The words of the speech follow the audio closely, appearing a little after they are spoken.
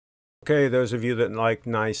Okay, those of you that like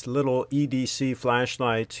nice little EDC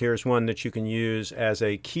flashlights, here's one that you can use as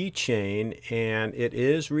a keychain, and it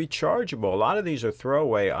is rechargeable. A lot of these are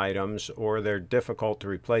throwaway items or they're difficult to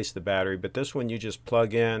replace the battery, but this one you just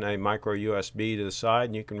plug in a micro USB to the side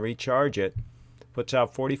and you can recharge it. Puts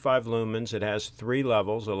out 45 lumens. It has 3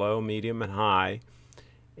 levels, a low, medium, and high.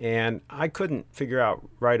 And I couldn't figure out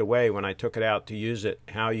right away when I took it out to use it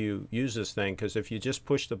how you use this thing, because if you just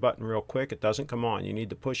push the button real quick, it doesn't come on. You need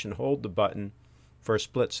to push and hold the button for a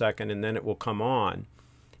split second and then it will come on.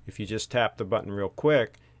 If you just tap the button real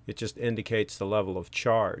quick, it just indicates the level of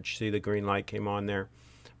charge. See, the green light came on there.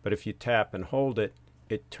 But if you tap and hold it,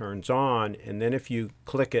 it turns on, and then if you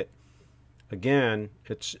click it again,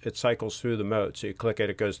 it cycles through the mode. So you click it,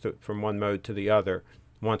 it goes from one mode to the other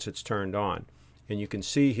once it's turned on. And you can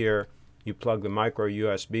see here, you plug the micro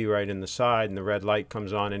USB right in the side and the red light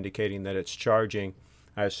comes on indicating that it's charging.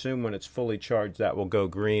 I assume when it's fully charged that will go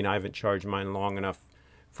green. I haven't charged mine long enough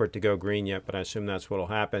for it to go green yet, but I assume that's what will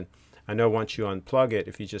happen. I know once you unplug it,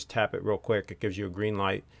 if you just tap it real quick, it gives you a green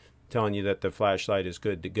light telling you that the flashlight is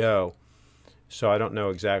good to go. So I don't know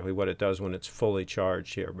exactly what it does when it's fully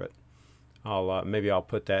charged here, but maybe I'll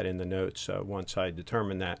put that in the notes once I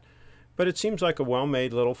determine that. But it seems like a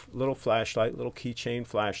well-made little flashlight, little keychain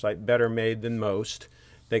flashlight, better made than most.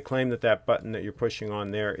 They claim that that button that you're pushing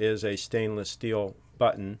on there is a stainless steel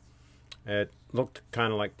button. It looked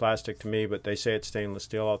kind of like plastic to me, but they say it's stainless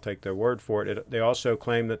steel. I'll take their word for it. They also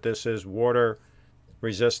claim that this is water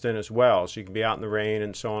resistant as well, so you can be out in the rain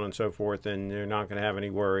and so on and so forth, and you're not going to have any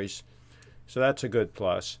worries. So that's a good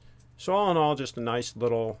plus. So all in all, just a nice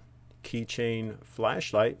little keychain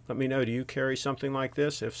flashlight. Let me know, do you carry something like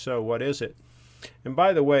this? If so, what is it? And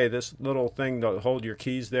by the way, this little thing to hold your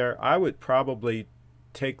keys there, I would probably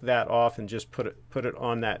take that off and just put it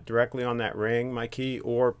on that, directly on that ring, my key,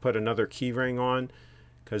 or put another key ring on,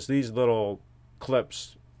 because these little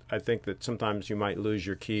clips, I think that sometimes you might lose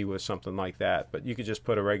your key with something like that, but you could just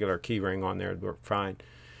put a regular key ring on there, it'd work fine.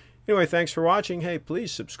 Anyway, thanks for watching. Hey,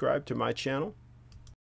 please subscribe to my channel.